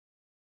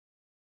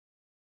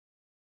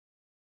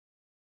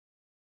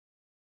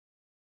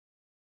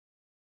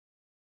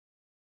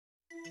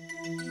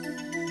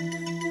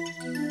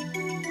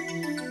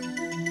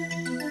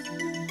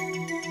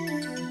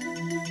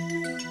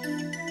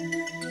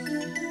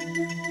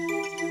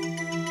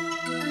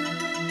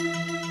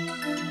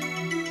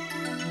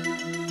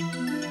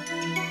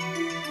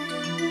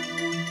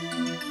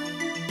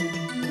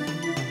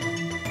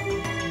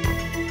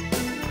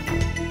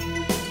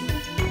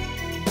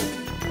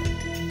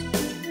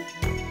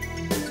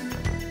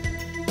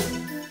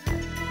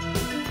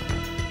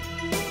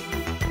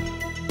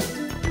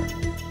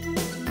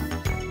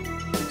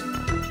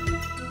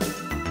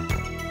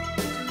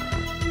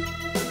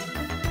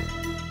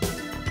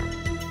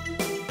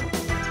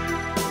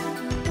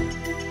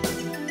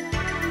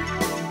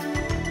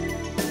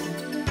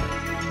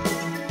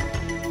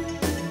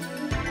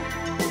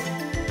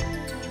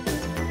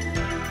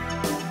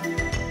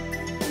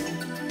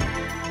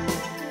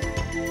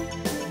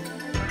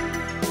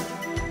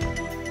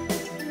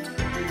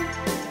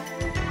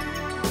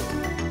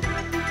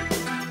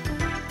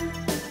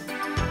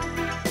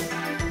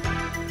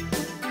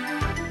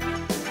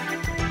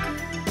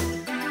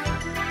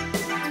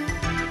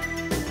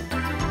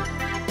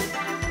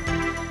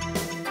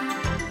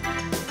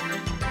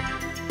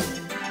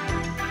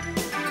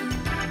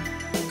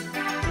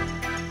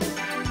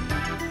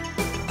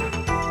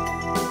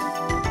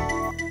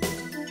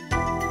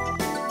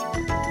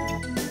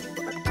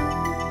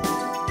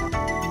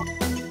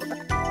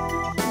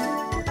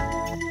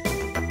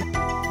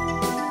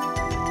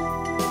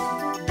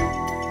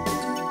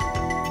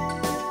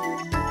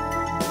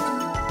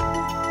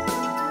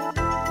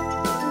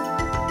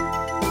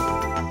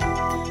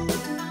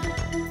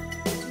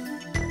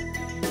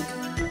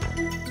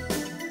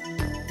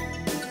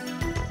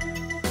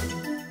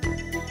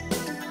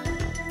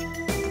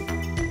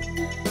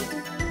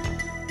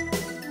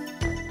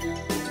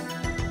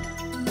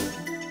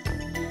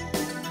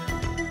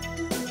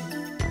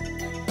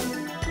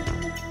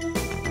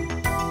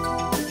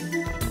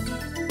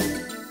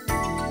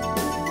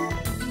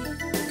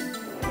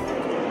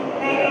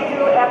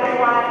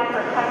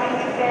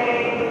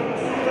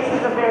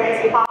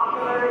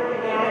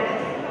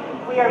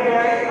We are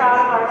very proud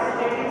of our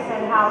students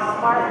and how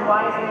smart and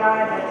wise they are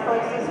in their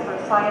choices for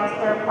science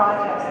fair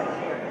projects this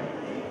year.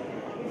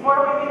 Before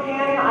we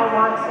begin, I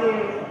want to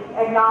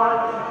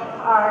acknowledge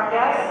our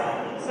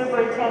guests,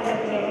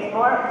 Superintendent James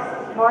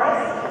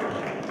Morris,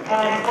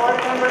 and board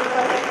member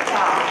President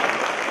Cal.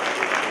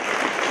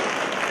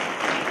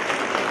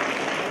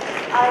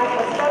 I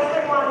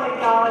especially want to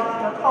acknowledge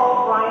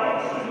Nicole Bryant.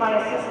 She's my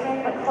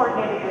assistant that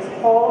coordinated this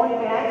whole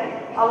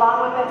event,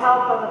 along with the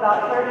help of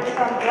about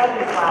 30-some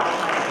judges last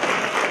night.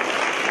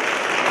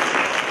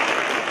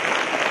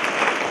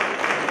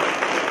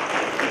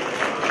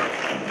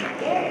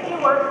 If you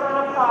work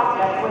on a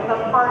project with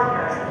a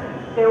partner,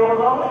 there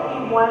will only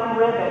be one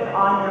ribbon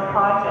on your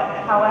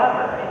project.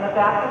 However, in the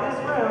back of this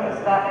room is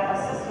that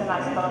assistant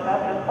I spoke of,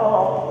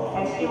 Nicole,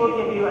 and she will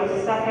give you a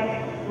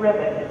second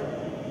ribbon.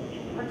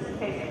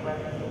 Participation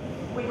ribbon.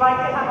 We'd like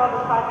to have all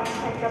the projects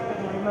picked up and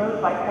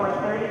removed by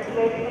 4:30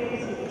 today,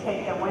 please. You can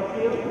take them with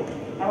you.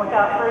 And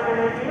without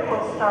further ado,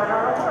 we'll start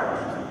our awards.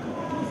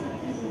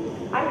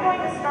 I'm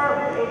going to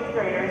start with 8th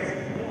graders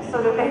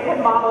so that they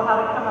can model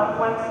how to come up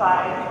one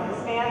side,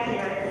 stand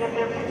here, get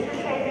their picture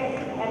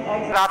taken, and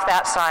exit off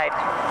that side.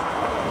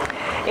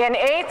 In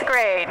 8th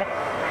grade,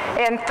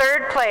 in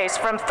 3rd place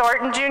from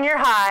Thornton Junior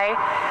High,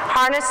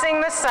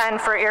 Harnessing the Sun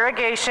for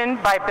Irrigation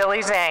by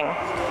Billy Zhang.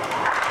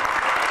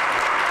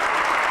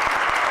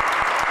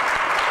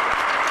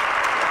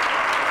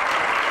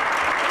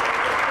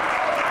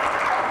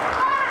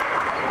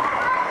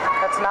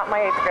 Not my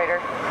 8th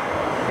grader.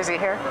 Is he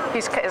here?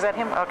 Is that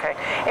him? Okay.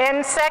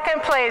 In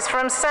 2nd place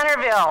from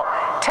Centerville,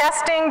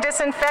 Testing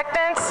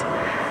Disinfectants,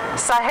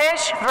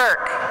 Sahesh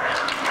Virk.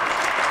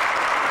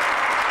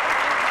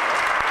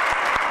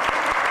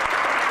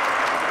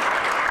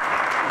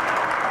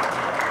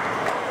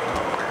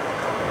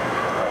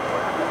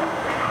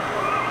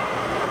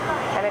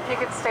 And if you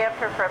could stay up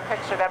here for a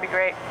picture, that'd be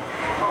great.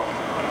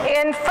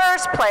 In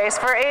 1st place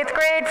for 8th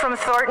grade from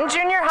Thornton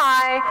Junior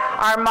High,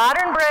 our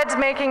modern breads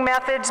making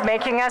methods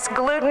making us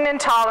gluten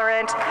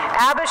intolerant,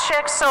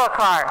 Abhishek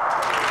Soakar.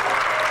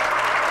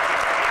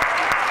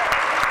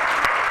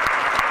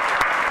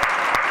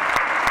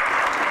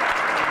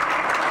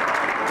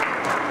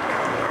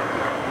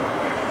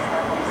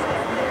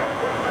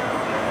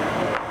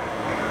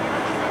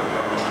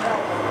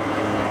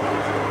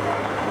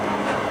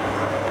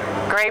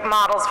 Great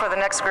models for the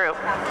next group.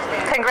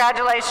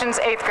 Congratulations,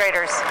 8th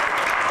graders.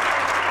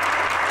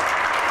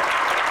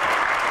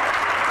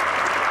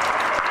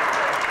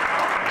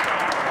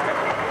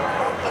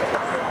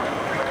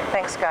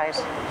 Thanks, guys.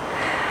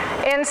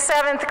 In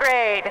 7th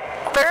grade,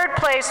 3rd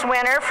place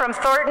winner from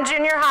Thornton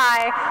Junior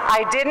High,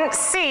 I didn't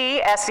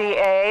see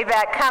SEA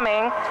that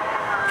coming,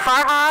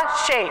 Farha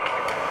Sheikh.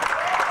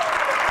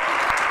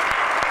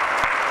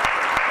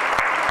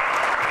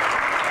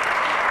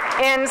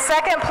 In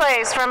 2nd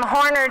place from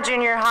Horner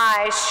Junior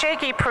High,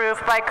 Shaky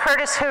Proof by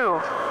Curtis Hu.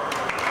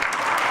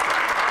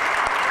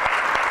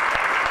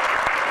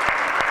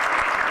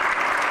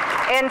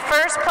 In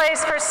first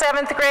place for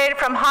 7th grade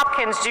from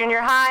Hopkins Junior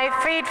High,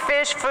 feed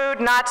fish, food,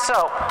 not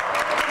soap.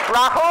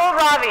 Rahul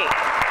Ravi.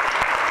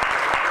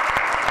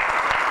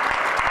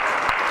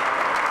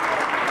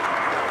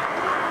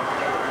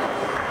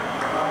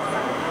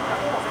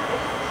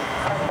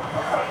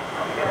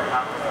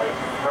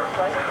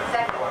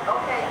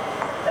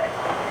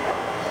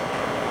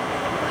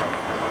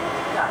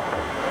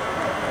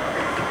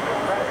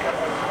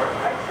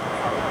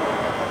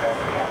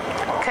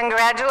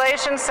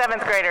 Congratulations,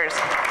 7th graders.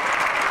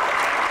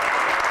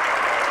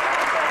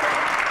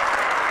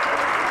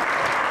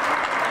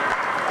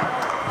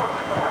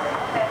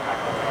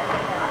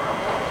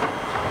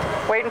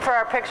 Waiting for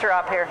our picture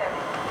up here.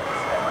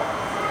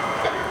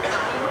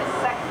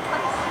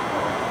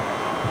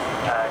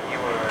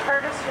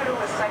 Curtis, who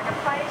was 2nd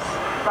place.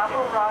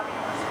 Rahul Ravi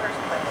was 1st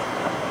place.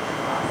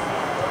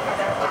 And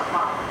that's his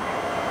mom.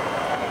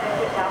 And then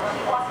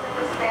she wants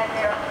to stand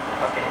there.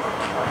 Okay.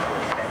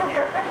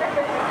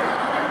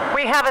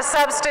 We have a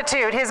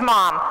substitute, his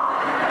mom.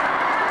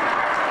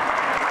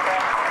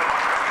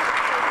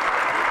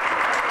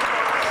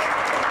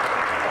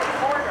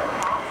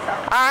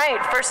 All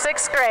right, for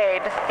 6th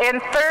grade,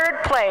 in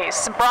 3rd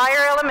place,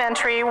 Briar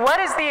Elementary, what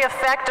is the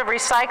effect of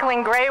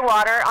recycling gray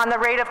water on the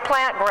rate of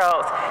plant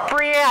growth?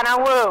 Brianna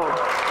Wu.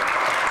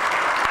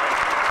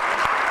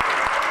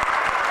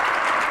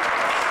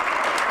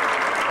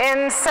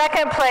 In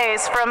 2nd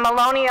place, from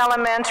Maloney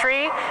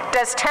Elementary,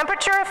 does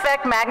temperature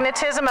affect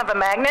magnetism of a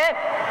magnet?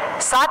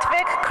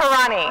 Satvik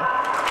Karani.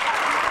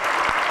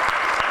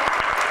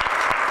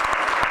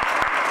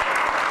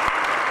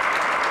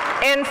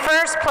 In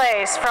 1st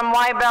place, from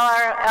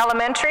Wybell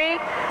Elementary,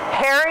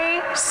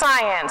 Harry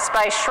Science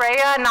by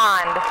Shreya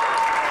Anand.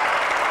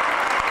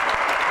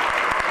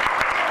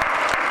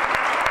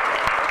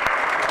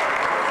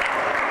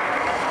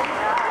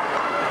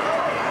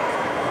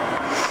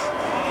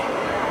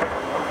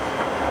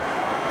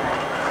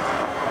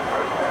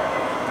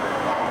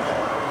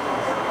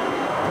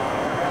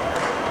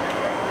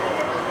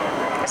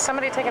 Is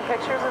somebody taking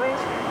pictures of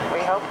these?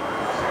 We hope.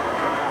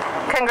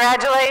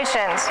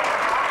 Congratulations.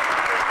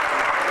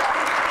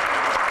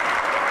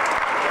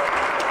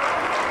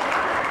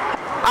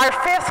 Our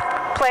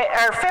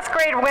fifth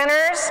grade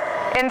winners,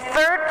 in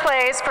 3rd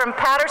place from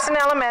Patterson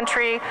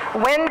Elementary,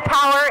 Wind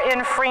Power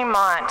in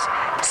Fremont,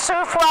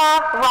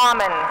 Sufwa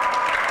Rahman.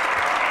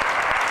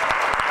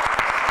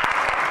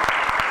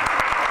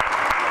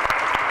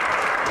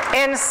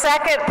 In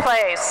 2nd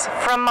place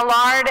from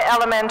Millard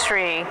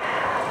Elementary,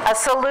 A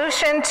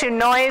Solution to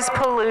Noise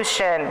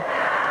Pollution,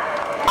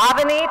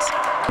 Avanit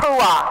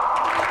Pua.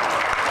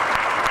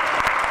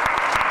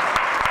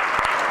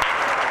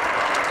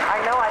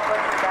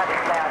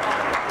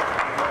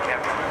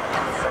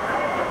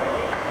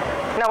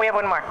 No, we have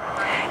one more.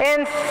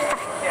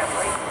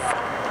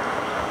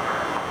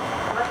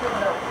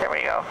 There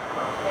we go.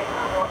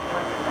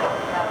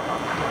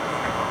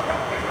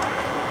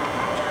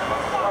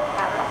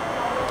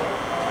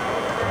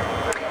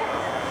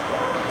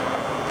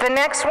 The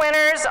next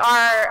winners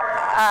are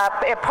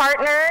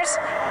partners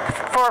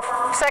for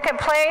 2nd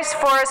place,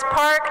 Forest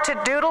Park, To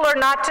Doodle or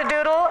Not to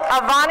Doodle,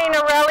 Avani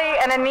Narelli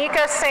and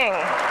Anika Singh.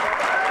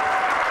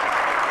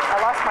 I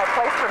lost my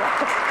place for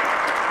that.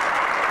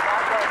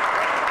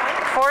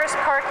 Forest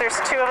Park, there's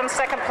 2 of them,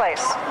 2nd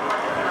place.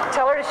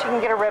 Tell her she can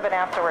get a ribbon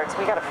afterwards.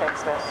 We got to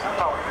fix this.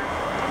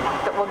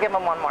 We'll give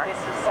them one more. This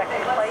is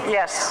 2nd place?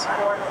 Yes.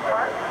 Forest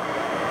Park.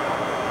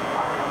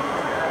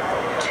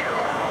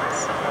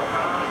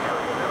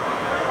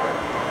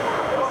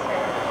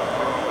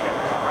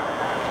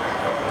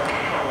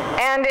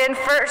 And in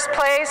 1st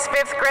place,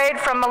 5th grade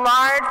from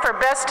Millard, for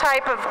best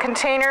type of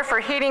container for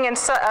heating in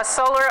a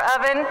solar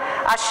oven,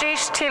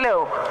 Ashish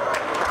Tilu.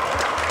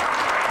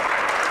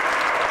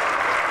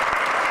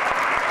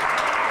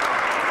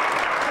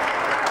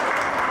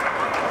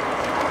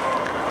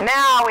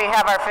 Now we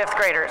have our 5th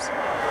graders.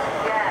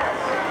 Yes.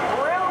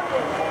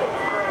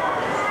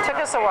 Took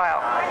us a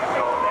while.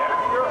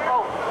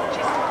 Oh,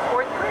 she's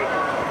 4th grade.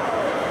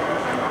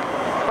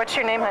 What's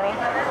your name, honey?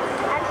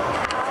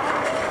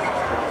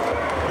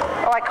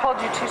 Oh, I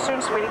called you too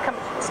soon, sweetie. Come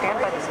stand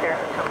by the stair.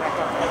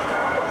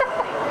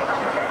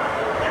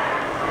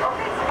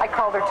 I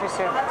called her too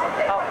soon.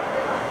 Oh.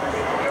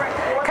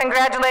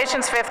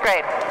 Congratulations, 5th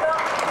grade.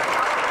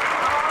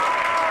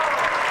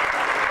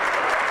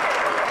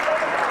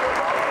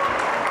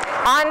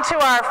 On to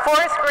our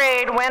 4th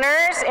grade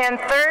winners. In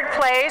 3rd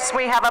place,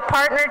 we have a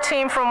partner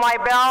team from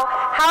Wybell,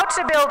 How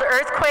to Build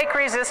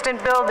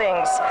Earthquake-Resistant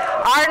Buildings.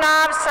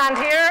 Arnav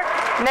Sandhir,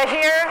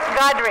 Nahir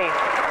Gadri.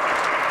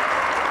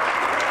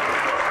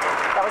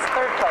 That was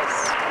 3rd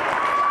place.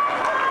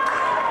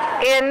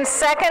 In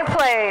 2nd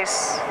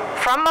place,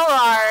 from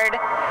Millard,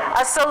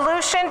 A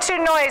Solution to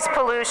Noise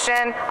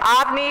Pollution,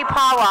 Avni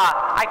Pawa.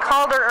 I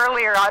called her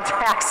earlier on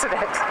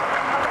accident,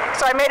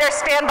 so I made her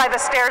stand by the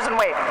stairs and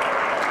wait.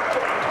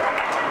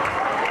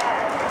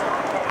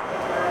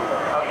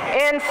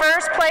 In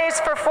 1st place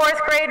for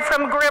 4th grade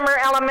from Grimmer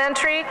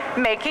Elementary,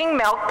 Making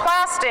Milk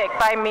Plastic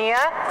by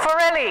Mia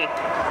Forelli.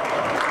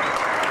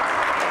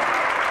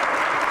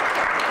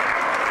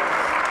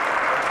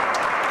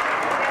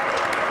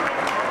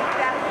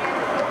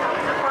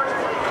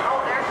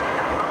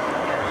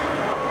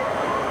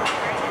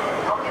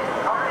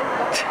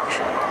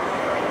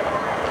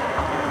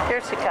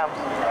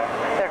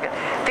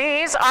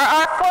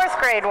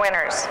 grade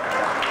winners.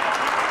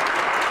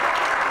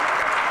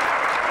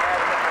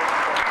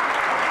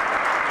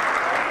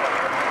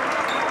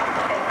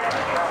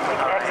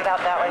 Exit out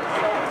that way.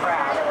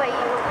 By the way,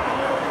 you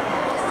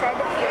said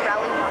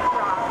Fiorelli was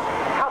wrong.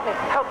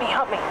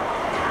 Help me.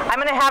 I'm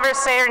going to have her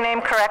say her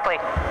name correctly.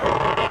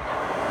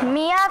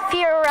 Mia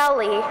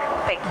Fiorelli.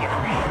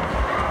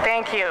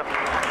 Thank you.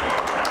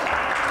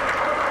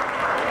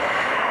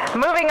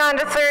 Moving on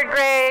to third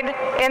grade,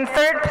 in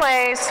third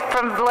place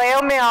from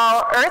Vallejo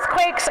Mill,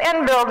 Earthquakes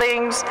and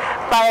Buildings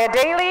by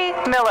Adele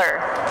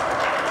Miller.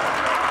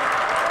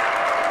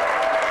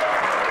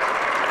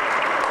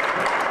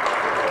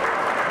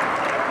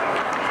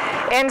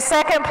 In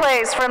second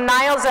place from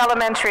Niles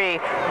Elementary,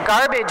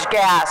 Garbage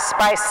Gas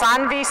by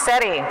Sanvi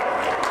Setti.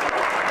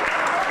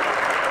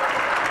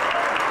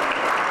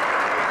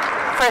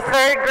 For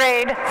third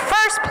grade,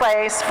 first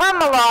place from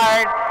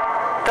Millard,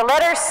 the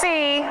letter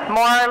C,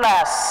 more or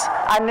less.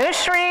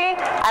 Anushri,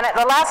 and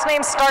the last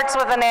name starts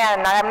with an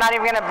N. I'm not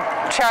even going to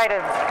try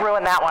to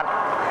ruin that one.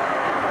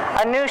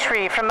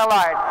 Anushri from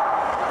Millard.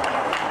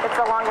 It's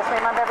the longest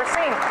name I've ever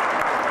seen.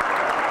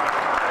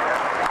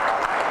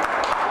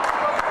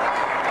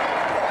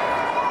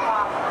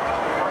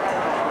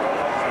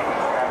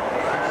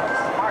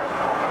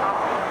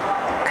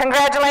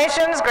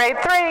 Congratulations, grade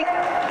 3.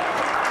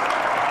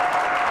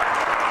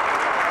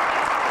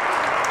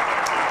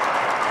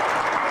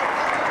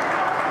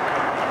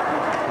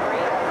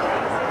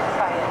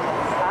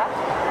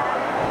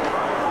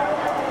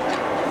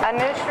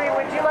 Anushri,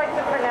 would you like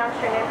to pronounce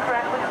your name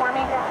correctly for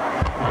me?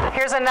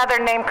 Here's another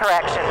name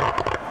correction.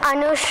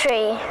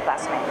 Anushri.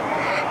 Last name.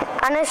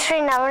 Anushri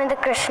Navrinda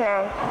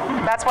Krishnan.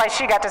 That's why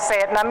she got to say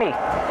it, not me.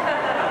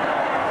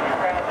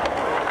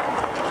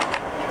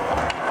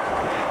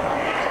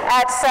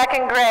 At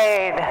second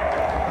grade,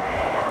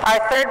 our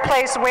third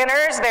place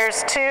winners,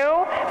 there's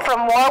 2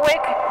 from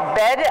Warwick,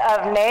 Bed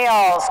of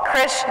Nails,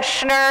 Chris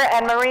Schnur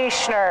and Marie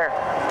Schnur.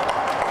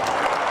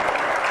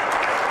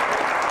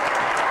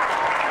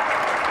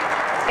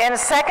 In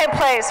second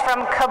place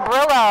from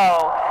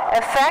Cabrillo,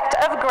 Effect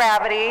of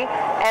Gravity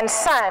and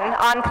Sun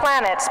on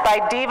Planets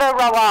by Diva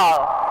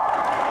Rawal.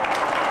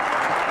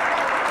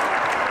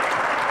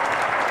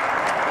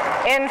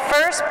 In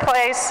first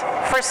place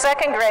for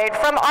second grade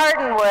from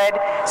Ardenwood,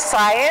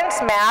 Science,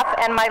 Math,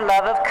 and My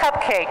Love of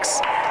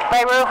Cupcakes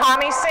by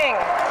Ruhami Singh.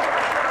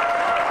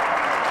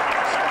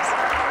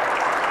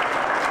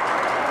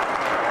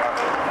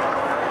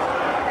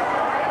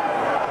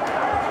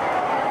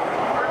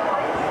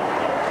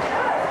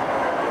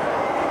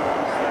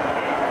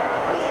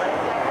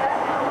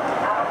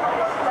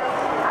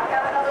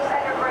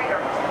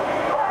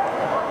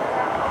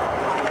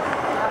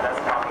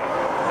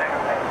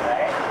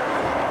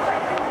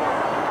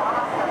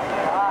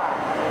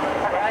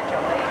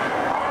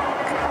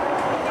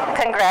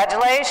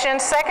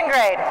 Congratulations, second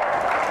grade.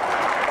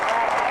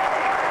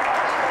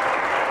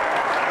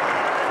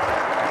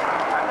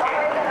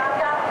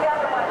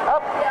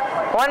 Oh,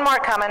 one more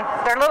coming.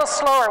 They're a little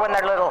slower when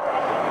they're little.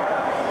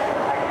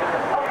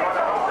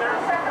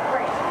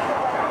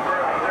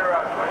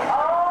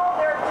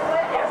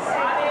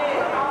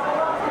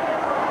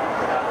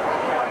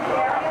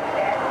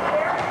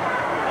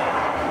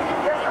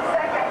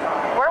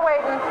 We're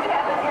waiting.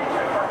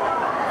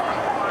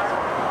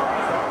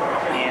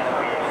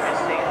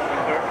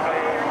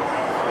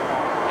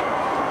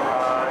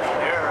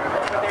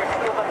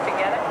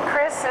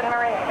 Chris and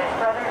Marie, there's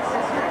brother and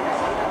sister.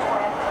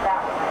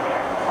 That one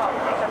there.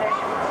 So there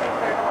should be 2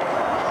 third away.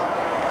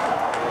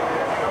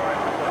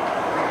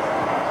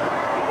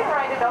 You can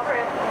write it over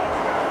if you need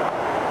to.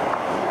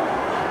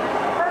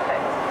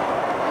 Perfect.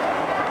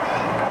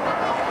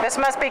 This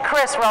must be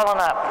Chris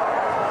rolling up.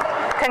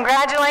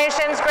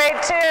 Congratulations,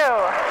 grade 2.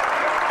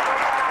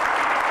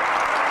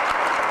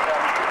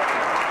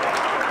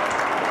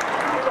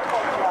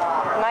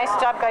 Nice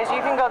job, guys.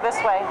 You can go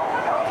this way.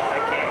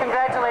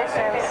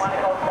 Congratulations.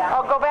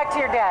 Oh, go back to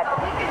your dad.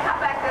 We can come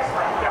back this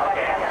way.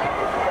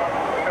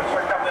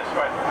 Come this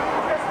way.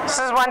 This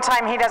is one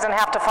time he doesn't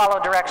have to follow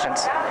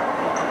directions.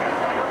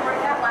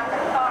 Bring that like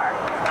a car.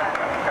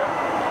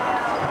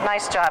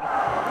 Nice job.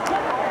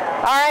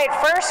 All right,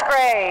 first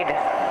grade.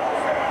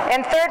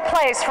 In third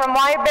place from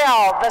Y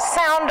Bell, The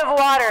Sound of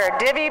Water,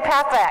 Divi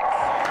Pathak.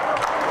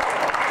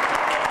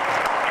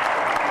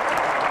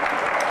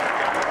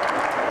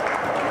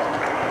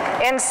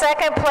 In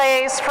second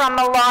place from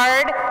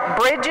Millard,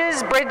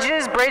 Bridges,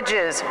 Bridges,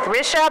 Bridges,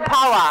 Rishabh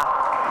Pala.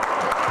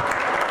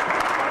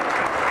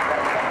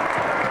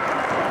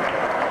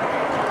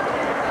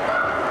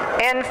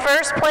 In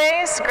first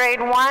place,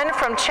 grade 1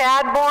 from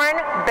Chadbourne,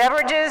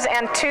 Beverages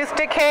and Tooth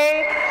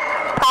Decay,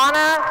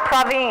 Pana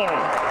Praveen.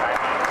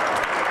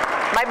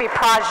 Might be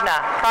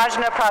Prajna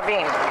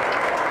Praveen.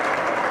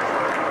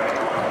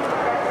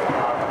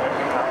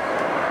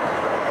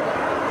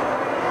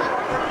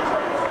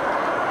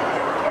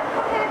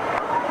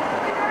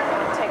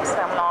 Takes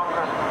them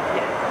longer.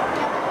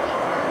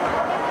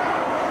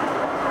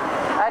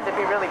 I had to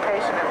be really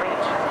patient at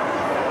Reach.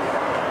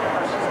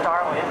 Oh, she's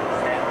darling.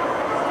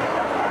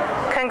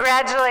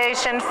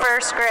 Congratulations,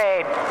 first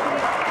grade.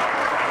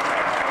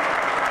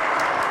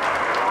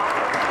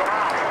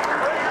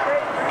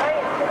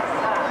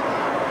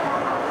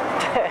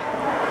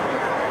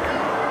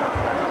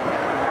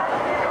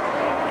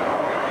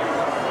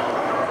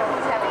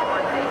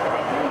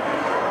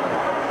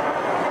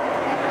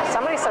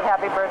 Somebody said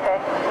happy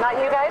birthday. Not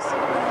you guys?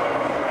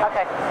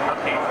 Okay.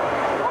 Okay.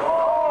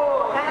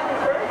 Oh, happy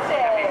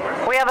birthday.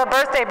 We have a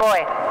birthday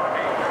boy.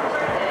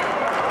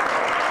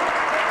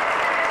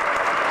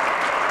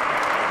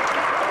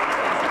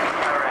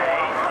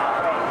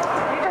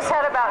 You just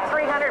had about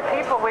 300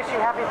 people wish you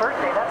happy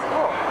birthday. That's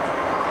cool.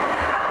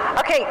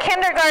 Okay,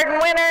 kindergarten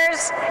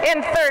winners.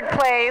 In third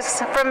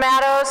place from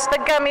Matos, The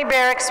Gummy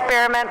Bear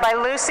Experiment by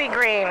Lucy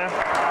Green.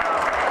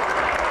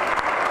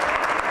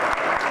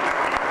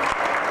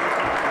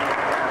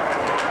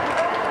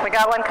 We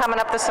got one coming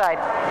up the side.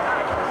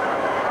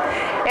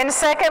 In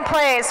second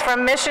place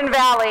from Mission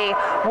Valley,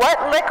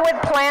 What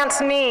Liquid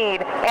Plants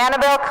Need,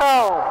 Annabelle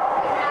Coe.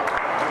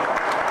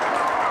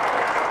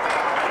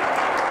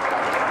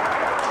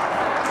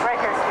 Right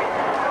here, sweet.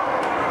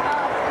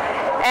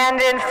 And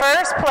in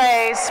first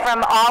place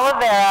from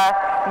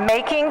Olivera,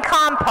 Making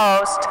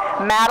Compost,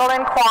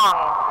 Madeline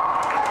Kwong.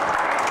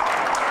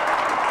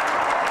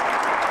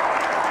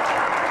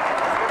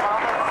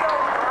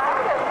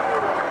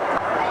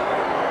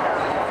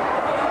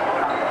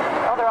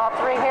 Oh, they're all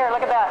three here.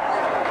 Look at that.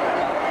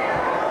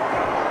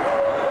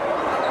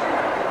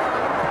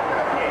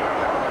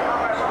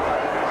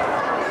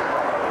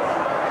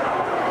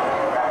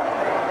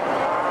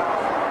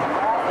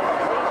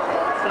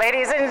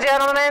 Ladies and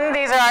gentlemen,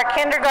 these are our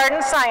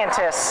kindergarten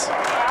scientists.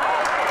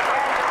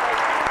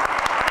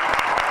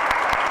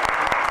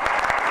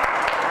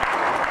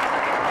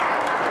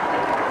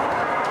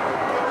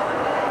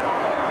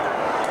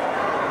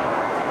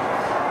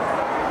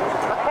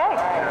 Okay.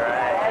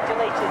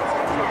 Congratulations.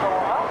 You go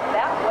up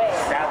that way.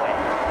 That way.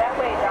 That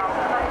way, down.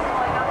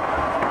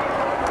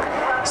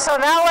 So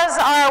that was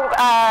our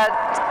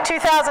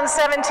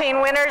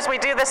 2017 winners. We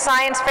do the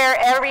science fair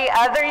every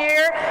other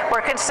year.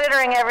 We're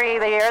considering every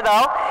other year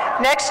though.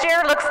 Next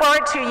year, look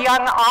forward to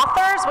Young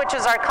Authors, which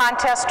is our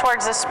contest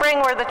towards the spring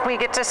where we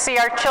get to see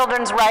our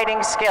children's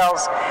writing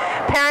skills.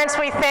 Parents,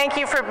 we thank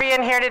you for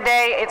being here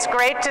today. It's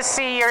great to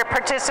see your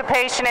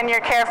participation and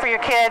your care for your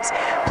kids.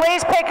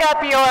 Please pick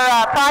up your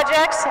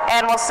projects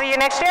and we'll see you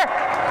next year.